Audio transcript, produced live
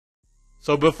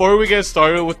So before we get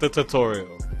started with the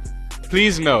tutorial,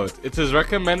 please note, it is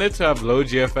recommended to have low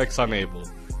GFX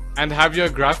enabled, and have your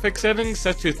graphics settings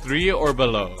set to 3 or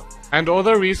below, and all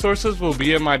the resources will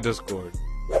be in my Discord.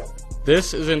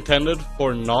 This is intended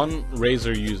for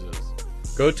non-Razer users.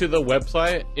 Go to the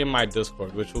website in my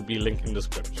Discord, which will be linked in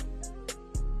description.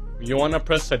 You want to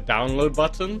press the download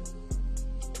button,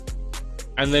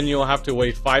 and then you'll have to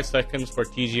wait 5 seconds for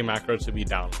TG macro to be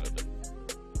downloaded.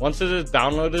 Once it is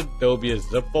downloaded, there will be a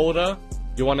zip folder.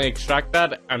 You want to extract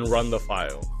that and run the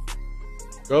file.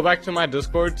 Go back to my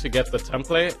Discord to get the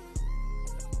template.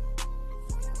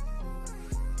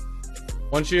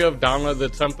 Once you have downloaded the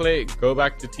template, go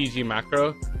back to TG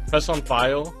macro, press on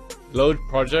file, load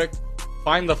project,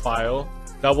 find the file,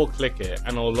 double click it,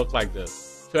 and it will look like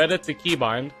this. To edit the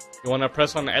keybind, you want to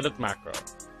press on edit macro.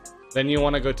 Then you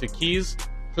want to go to keys,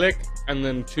 click, and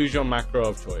then choose your macro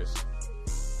of choice.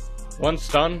 Once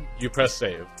done, you press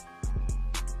save.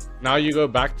 Now you go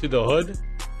back to the hood.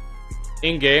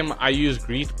 In game, I use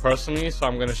Greet personally, so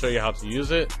I'm going to show you how to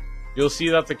use it. You'll see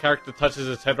that the character touches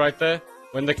its head right there.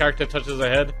 When the character touches the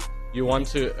head, you want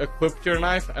to equip your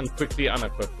knife and quickly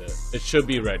unequip it. It should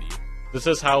be ready. This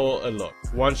is how it will look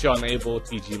once you enable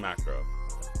TG macro.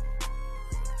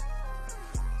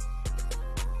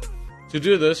 To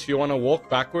do this, you want to walk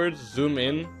backwards, zoom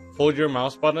in, hold your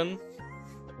mouse button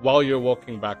while you're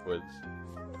walking backwards.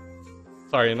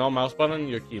 Sorry, not mouse button,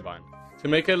 your keybind. To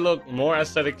make it look more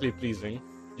aesthetically pleasing,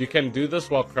 you can do this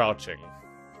while crouching.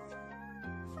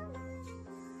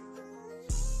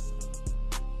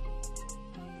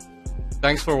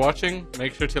 Thanks for watching,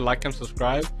 make sure to like and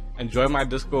subscribe, and join my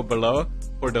Discord below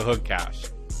for the hood cache.